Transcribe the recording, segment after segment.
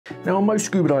Now on most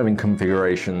scuba diving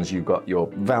configurations, you've got your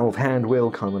valve hand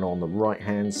wheel coming on the right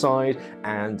hand side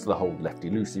and the whole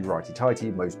lefty-loosey,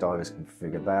 righty-tighty. Most divers can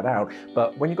figure that out.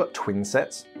 But when you've got twin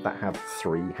sets that have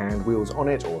 3 hand wheels on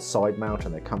it or side mount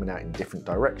and they're coming out in different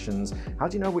directions, how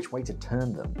do you know which way to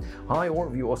turn them? Hi, all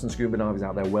of you awesome scuba divers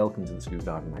out there, welcome to the Scuba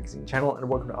Diving Magazine channel and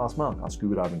welcome to Askmark, our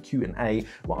scuba diving Q&A,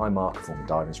 where I, Mark, a former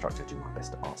dive instructor, do my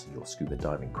best to answer your scuba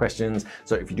diving questions.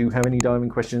 So if you do have any diving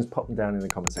questions, pop them down in the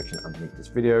comment section underneath this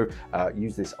video.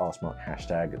 Use this Askmark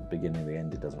hashtag at the beginning and the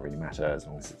end, it doesn't really matter as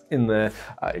long as it's in there.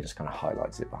 It just kind of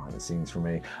highlights it behind the scenes for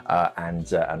me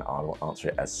and I will answer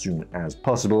it as soon as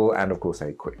possible. And of course,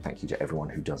 a quick thank you to everyone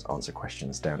who does answer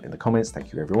questions down in the comments.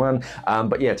 Thank you everyone.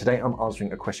 But yeah, today I'm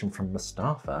answering a question from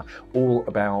Mustafa all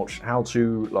about how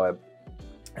to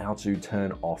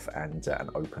turn off and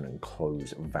open and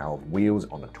close valve wheels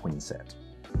on a twin set.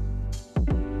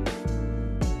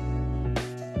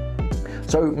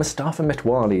 So Mustafa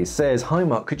Metwali says, hi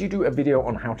Mark, could you do a video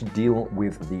on how to deal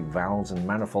with the valves and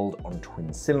manifold on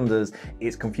twin cylinders?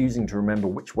 It's confusing to remember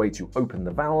which way to open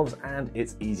the valves and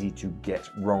it's easy to get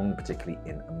wrong, particularly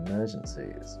in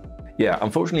emergencies. Yeah,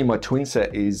 unfortunately my twin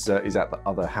set is at the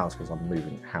other house because I'm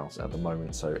moving house at the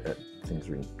moment, so things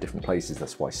are in different places.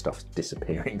 That's why stuff's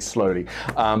disappearing slowly.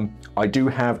 I do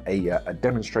have a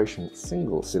demonstration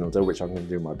single cylinder, which I'm going to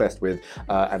do my best with,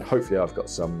 and hopefully I've got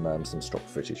some stock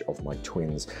footage of my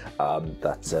twins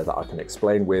that I can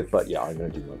explain with. But yeah, I'm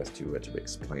going to do my best to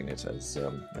explain it as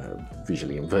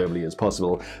visually and verbally as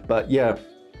possible. But yeah.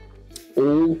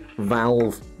 All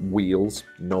valve wheels,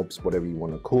 knobs, whatever you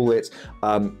want to call it,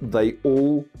 they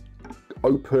all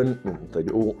open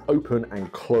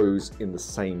and close in the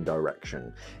same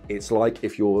direction. It's like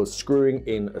if you're screwing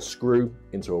in a screw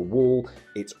into a wall,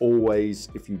 it's always,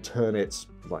 if you turn it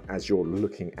like as you're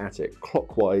looking at it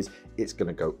clockwise, it's going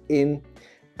to go in,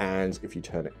 and if you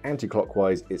turn it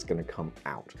anti-clockwise, it's going to come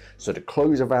out. So to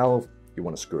close a valve, you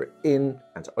want to screw it in,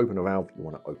 and to open a valve, you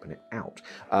want to open it out.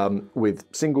 With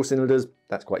single cylinders,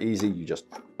 that's quite easy. You just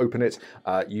open it.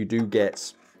 You do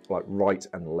get like right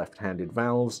and left-handed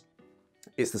valves.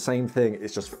 It's the same thing,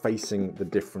 it's just facing the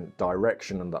different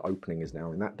direction and the opening is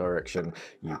now in that direction.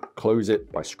 You close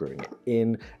it by screwing it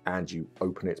in and you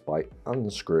open it by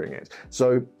unscrewing it.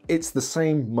 So it's the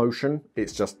same motion,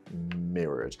 it's just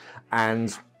mirrored.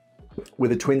 And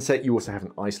with a twin set, you also have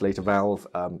an isolator valve,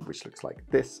 which looks like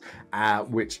this,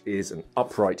 which is an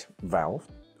upright valve,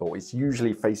 or it's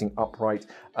usually facing upright.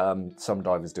 Some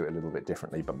divers do it a little bit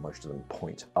differently, but most of them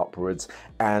point upwards.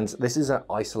 And this is an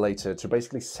isolator to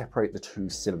basically separate the 2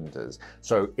 cylinders.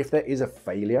 So if there is a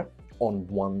failure on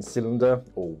one cylinder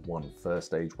or one first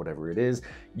stage, whatever it is,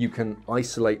 you can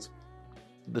isolate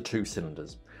the 2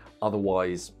 cylinders.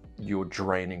 Otherwise, you're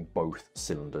draining both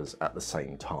cylinders at the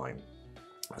same time.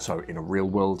 So in a real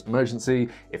world emergency,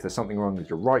 if there's something wrong with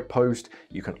your right post,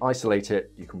 you can isolate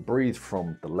it, you can breathe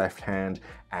from the left hand,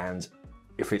 and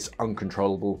if it's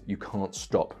uncontrollable, you can't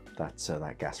stop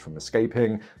that gas from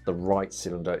escaping. The right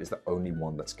cylinder is the only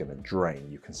one that's going to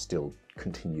drain. You can still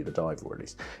continue the dive, or at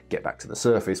least get back to the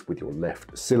surface with your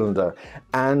left cylinder.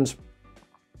 And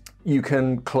you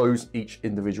can close each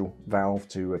individual valve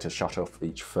to shut off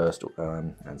each first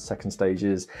and second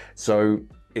stages. So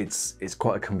it's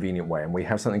quite a convenient way, and we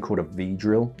have something called a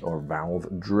V-drill or a valve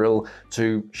drill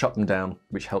to shut them down,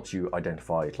 which helps you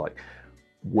identify like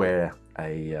where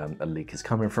a leak is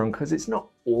coming from, because it's not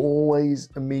always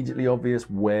immediately obvious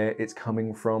where it's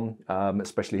coming from,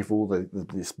 especially if all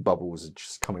these bubbles are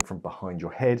just coming from behind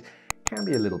your head. Can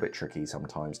be a little bit tricky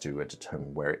sometimes to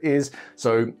determine where it is.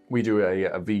 So we do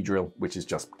a V-drill, which is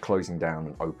just closing down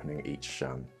and opening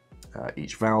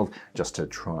each valve just to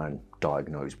try and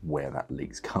diagnose where that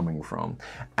leak's coming from.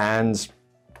 And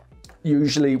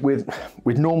usually with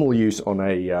normal use on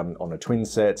a twin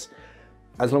set,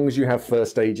 as long as you have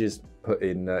first stages put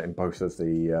in both of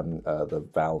the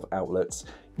valve outlets,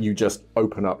 you just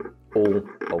open up all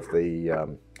of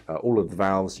the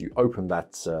valves. You open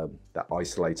that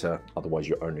isolator, otherwise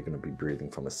you're only going to be breathing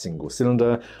from a single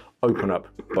cylinder. Open up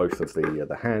both of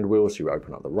the hand wheels. You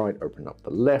open up the right, open up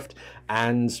the left,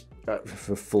 and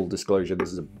for full disclosure,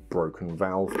 this is a broken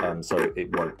valve, so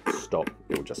it won't stop.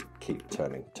 It will just keep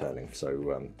turning.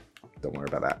 So don't worry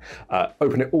about that.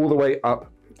 Open it all the way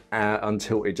up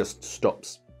until it just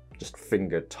stops, just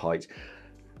finger tight.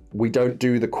 We don't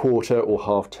do the quarter or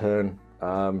half turn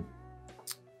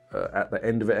at the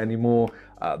end of it anymore.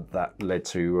 That led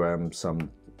to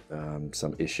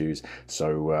some issues,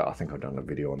 so I think I've done a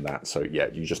video on that. So yeah,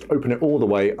 you just open it all the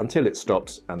way until it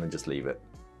stops and then just leave it.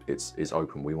 It's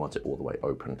open. We want it all the way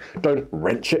open. Don't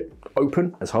wrench it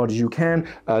open as hard as you can,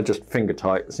 just finger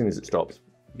tight. As soon as it stops,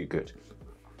 you're good.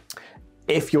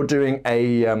 If you're doing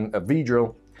a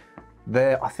V-drill,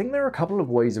 I think there are a couple of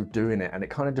ways of doing it, and it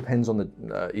kind of depends on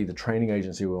the either training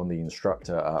agency or on the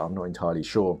instructor. I'm not entirely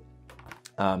sure.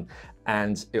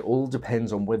 And it all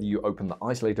depends on whether you open the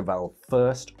isolator valve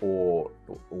first or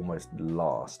almost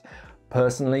last.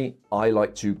 Personally, I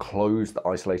like to close the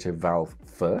isolator valve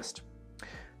first,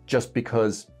 just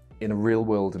because in a real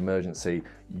world emergency,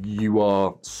 you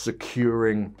are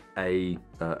securing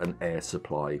an air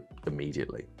supply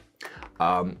immediately.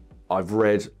 I've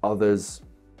read others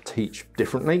teach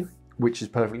differently, which is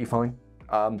perfectly fine.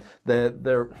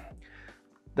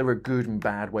 There are good and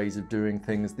bad ways of doing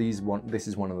things. This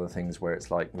is one of the things where it's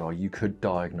like, well, you could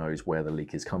diagnose where the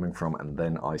leak is coming from and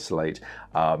then isolate,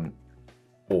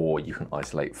 or you can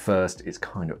isolate first. It's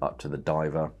kind of up to the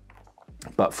diver.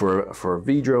 But for a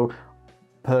V-drill,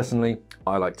 personally,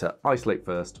 I like to isolate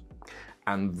first,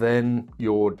 and then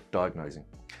you're diagnosing.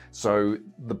 So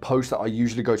the post that I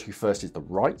usually go to first is the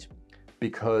right,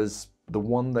 because the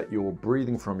one that you're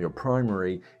breathing from, your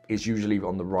primary, is usually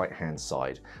on the right-hand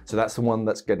side. So that's the one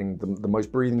that's getting the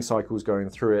most breathing cycles going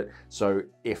through it. So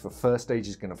if a first stage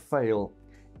is going to fail,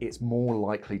 it's more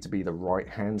likely to be the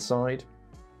right-hand side,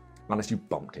 unless you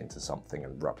bumped into something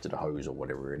and ruptured a hose or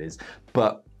whatever it is.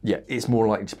 But yeah, it's more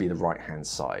likely to be the right-hand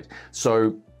side.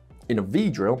 So in a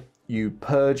V-drill, you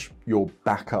purge your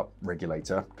backup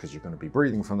regulator, because you're going to be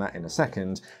breathing from that in a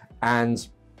second, and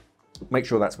make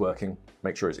sure that's working.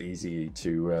 Make sure it's easy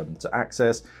to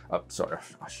access. Sorry,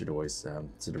 I should always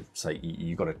sort of say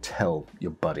you got to tell your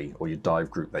buddy or your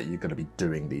dive group that you're going to be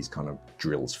doing these kind of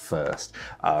drills first.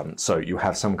 So you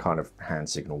have some kind of hand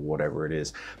signal, whatever it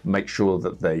is. Make sure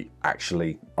that they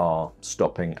actually are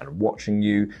stopping and watching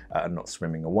you and not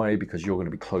swimming away, because you're going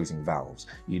to be closing valves.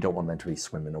 You don't want them to be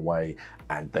swimming away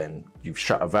and then you've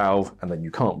shut a valve and then you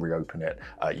can't reopen it.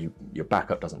 Your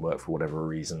backup doesn't work for whatever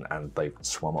reason and they've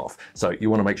swum off. So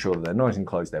you want to make sure that they're nice and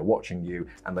close, they're watching you,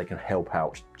 and they can help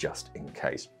out just in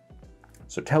case.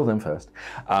 So tell them first,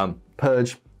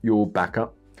 purge your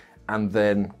backup, and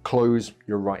then close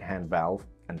your right-hand valve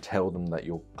and tell them that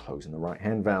you're closing the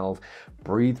right-hand valve.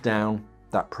 Breathe down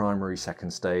that primary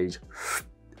second stage.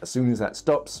 As soon as that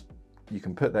stops, you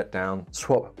can put that down,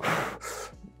 swap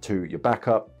to your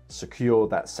backup, secure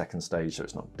that second stage so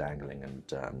it's not dangling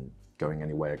and going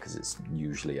anywhere, because it's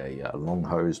usually a long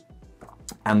hose.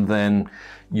 And then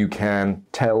you can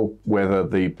tell whether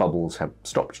the bubbles have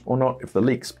stopped or not. If the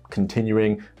leak's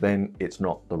continuing, then it's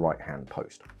not the right-hand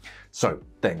post. So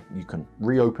then you can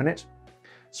reopen it,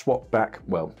 swap back,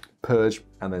 well, purge,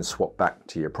 and then swap back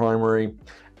to your primary,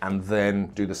 and then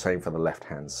do the same for the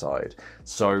left-hand side.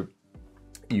 So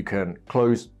you can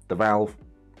close the valve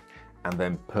and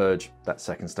then purge that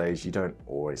second stage. You don't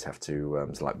always have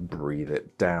to like breathe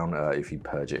it down. If you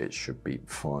purge it, it should be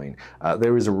fine.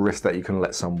 There is a risk that you can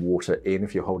let some water in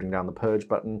if you're holding down the purge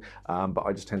button, but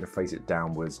I just tend to face it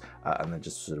downwards and then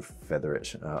just sort of feather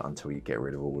it until you get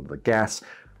rid of all of the gas.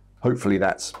 Hopefully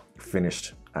that's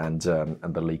finished and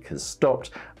the leak has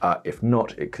stopped. If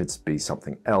not, it could be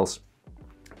something else.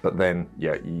 But then,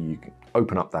 yeah, you can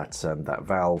open up that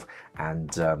valve and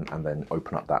then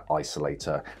open up that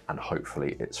isolator, and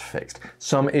hopefully it's fixed.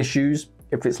 Some issues,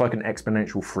 if it's like an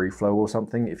exponential free flow or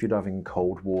something, if you're diving in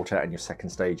cold water and your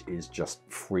second stage is just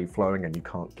free flowing and you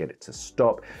can't get it to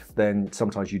stop, then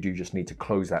sometimes you do just need to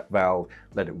close that valve,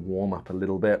 let it warm up a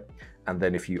little bit, and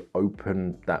then if you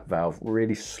open that valve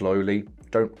really slowly,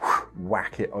 don't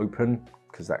whack it open,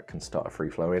 because that can start a free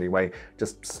flow anyway.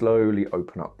 Just slowly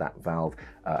open up that valve,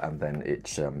 and then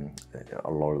it's a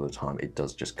lot of the time it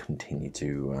does just continue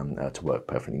to work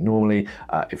perfectly normally.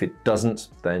 If it doesn't,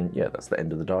 then yeah, that's the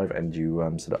end of the dive, and you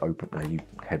sort of open, you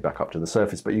head back up to the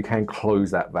surface. But you can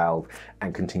close that valve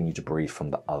and continue to breathe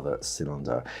from the other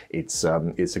cylinder. It's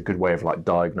a good way of like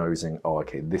diagnosing, oh,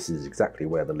 okay, this is exactly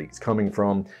where the leak's coming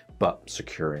from, but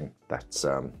securing that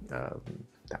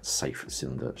that safe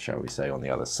cylinder, shall we say, on the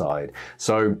other side.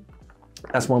 So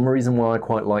that's one reason why I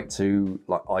quite like to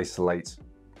isolate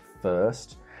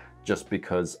first, just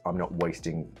because I'm not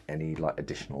wasting any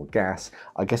additional gas.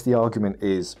 I guess the argument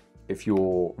is if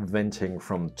you're venting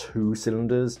from 2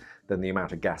 cylinders, then the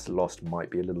amount of gas lost might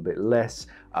be a little bit less.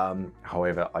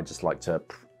 However, I just like to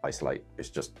isolate. It's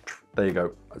just, there you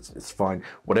go, it's fine.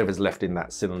 Whatever's left in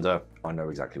that cylinder, I know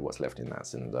exactly what's left in that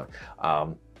cylinder.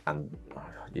 And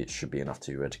it should be enough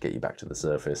to get you back to the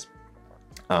surface.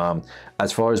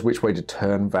 As far as which way to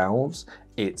turn valves,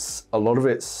 a lot of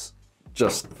it's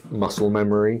just muscle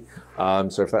memory.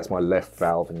 So if that's my left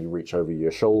valve and you reach over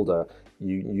your shoulder,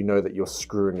 you know that you're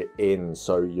screwing it in,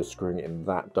 so you're screwing it in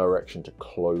that direction to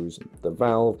close the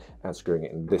valve and screwing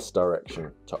it in this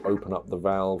direction to open up the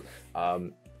valve.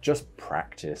 just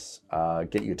practice.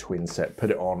 Get your Twinset,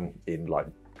 put it on in like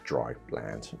dry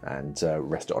land, and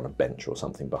rest it on a bench or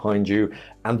something behind you,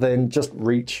 and then just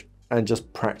reach and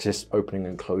just practice opening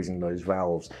and closing those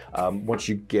valves. Once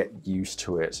you get used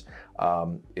to it,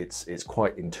 it's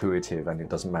quite intuitive, and it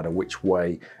doesn't matter which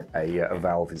way a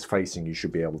valve is facing, you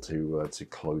should be able to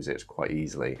close it quite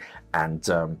easily.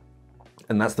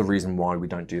 And that's the reason why we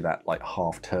don't do that like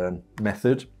half turn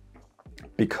method,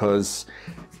 because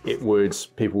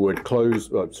people would close,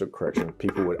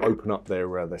 people would open up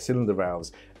their cylinder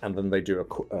valves, and then they do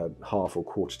a half or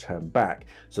quarter turn back.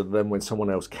 So then when someone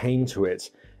else came to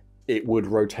it, it would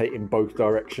rotate in both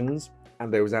directions,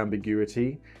 and there was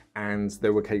ambiguity. And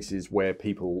there were cases where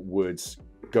people would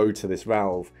go to this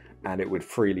valve and it would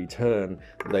freely turn.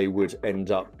 They would end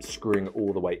up screwing it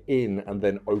all the way in and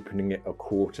then opening it a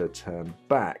quarter turn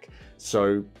back.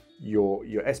 So your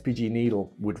SPG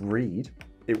needle would read,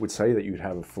 it would say that you'd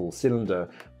have a full cylinder,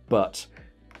 but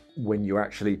when you're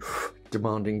actually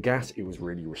demanding gas, it was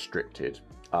really restricted.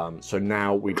 So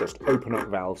now we just open up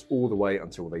valves all the way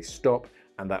until they stop,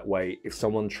 and that way if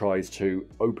someone tries to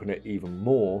open it even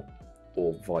more,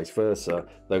 or vice versa,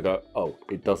 they'll go, oh,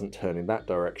 it doesn't turn in that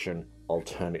direction, I'll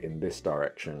turn it in this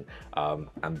direction.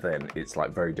 And then it's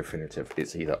like very definitive.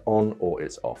 It's either on or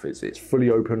it's off. It's fully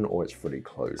open or it's fully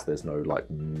closed. There's no like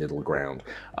middle ground.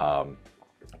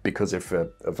 Because if a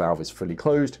valve is fully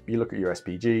closed, you look at your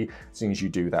SPG, as soon as you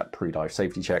do that pre-dive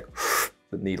safety check,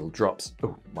 the needle drops.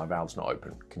 Oh, my valve's not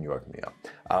open. Can you open me up?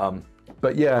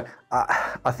 But yeah,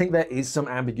 I think there is some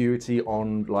ambiguity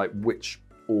on like which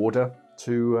order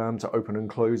to open and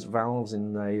close valves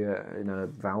in a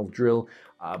valve drill,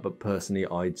 but personally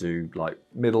I do like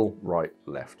middle, right,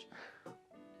 left.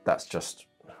 That's just,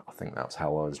 I think that's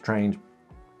how I was trained,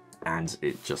 and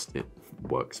it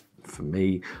works for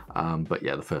me. But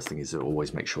yeah, the first thing is to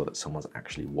always make sure that someone's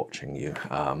actually watching you,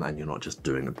 and you're not just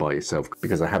doing it by yourself,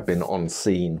 because I have been on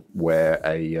scene where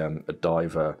a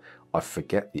diver, I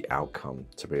forget the outcome,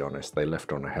 to be honest, they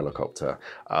left on a helicopter.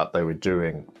 They were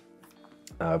doing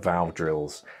valve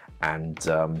drills, and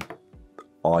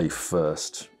I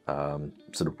first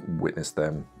sort of witnessed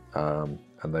them, and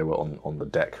they were on the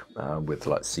deck with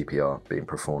like CPR being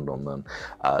performed on them.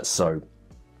 So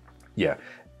yeah,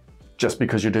 just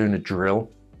because you're doing a drill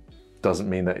doesn't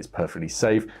mean that it's perfectly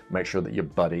safe. Make sure that your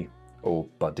buddy or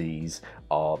buddies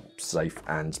are safe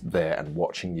and there and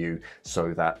watching you,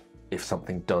 so that if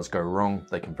something does go wrong,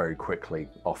 they can very quickly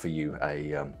offer you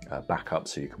a backup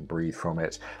so you can breathe from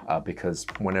it, because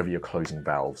whenever you're closing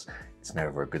valves, it's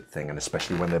never a good thing, and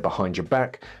especially when they're behind your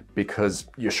back, because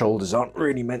your shoulders aren't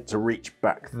really meant to reach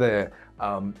back there.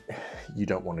 You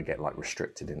don't want to get like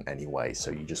restricted in any way, so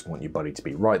you just want your buddy to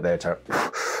be right there to,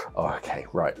 oh, okay,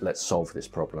 right, let's solve this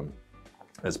problem,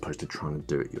 as opposed to trying to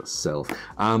do it yourself.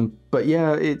 But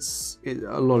yeah,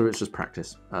 a lot of it's just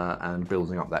practice and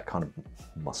building up that kind of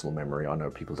muscle memory. I know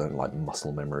people don't like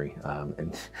muscle memory,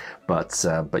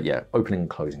 but yeah, opening and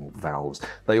closing valves,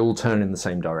 they all turn in the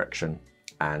same direction,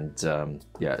 and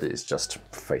yeah, it's just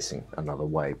facing another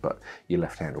way, but your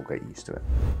left hand will get used to it.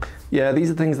 Yeah,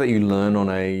 these are things that you learn on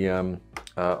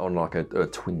on like a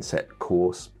Twinset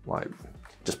course, like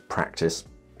just practice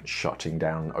shutting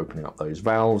down, opening up those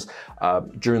valves.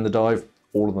 During the dive,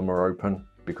 all of them are open,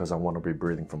 because I want to be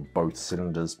breathing from both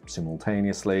cylinders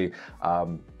simultaneously,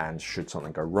 and should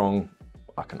something go wrong,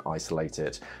 I can isolate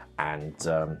it. And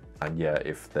yeah,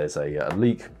 if there's a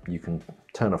leak, you can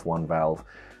turn off one valve,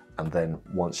 and then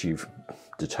once you've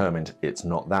determined it's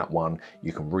not that one,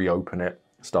 you can reopen it,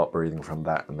 start breathing from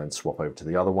that, and then swap over to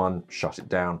the other one, shut it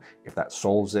down. If that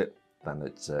solves it, then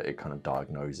it kind of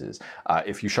diagnoses.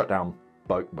 If you shut down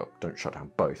both, well, don't shut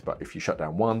down both, but if you shut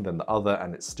down one, then the other,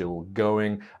 and it's still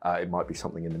going, it might be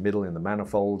something in the middle in the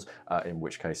manifold, in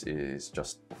which case it is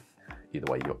just,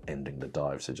 either way, you're ending the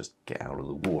dive, so just get out of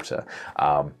the water.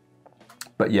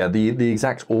 But yeah, the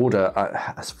exact order,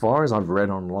 as far as I've read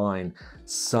online,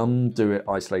 some do it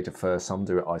isolator first, some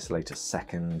do it isolator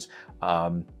second.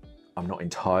 I'm not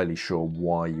entirely sure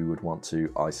why you would want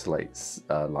to isolate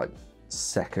like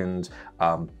second.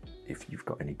 If you've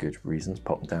got any good reasons,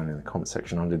 pop them down in the comment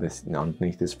section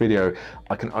underneath this video.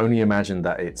 I can only imagine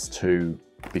that it's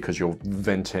because you're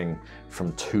venting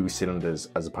from 2 cylinders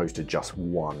as opposed to just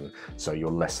one, so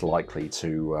you're less likely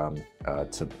to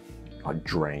like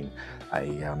drain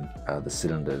the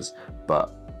cylinders.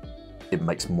 But it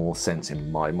makes more sense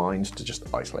in my mind to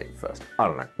just isolate first. I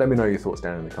don't know. Let me know your thoughts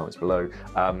down in the comments below,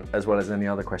 as well as any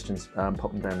other questions.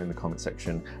 Pop them down in the comment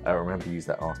section. Remember to use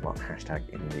that Askmark hashtag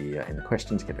in the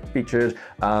question to get it featured.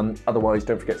 Otherwise,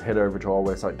 don't forget to head over to our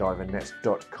website,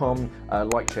 isolator-last.com.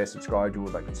 Like, share, subscribe, do all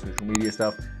that good social media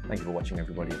stuff. Thank you for watching,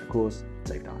 everybody, of course.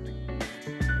 Safe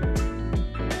diving.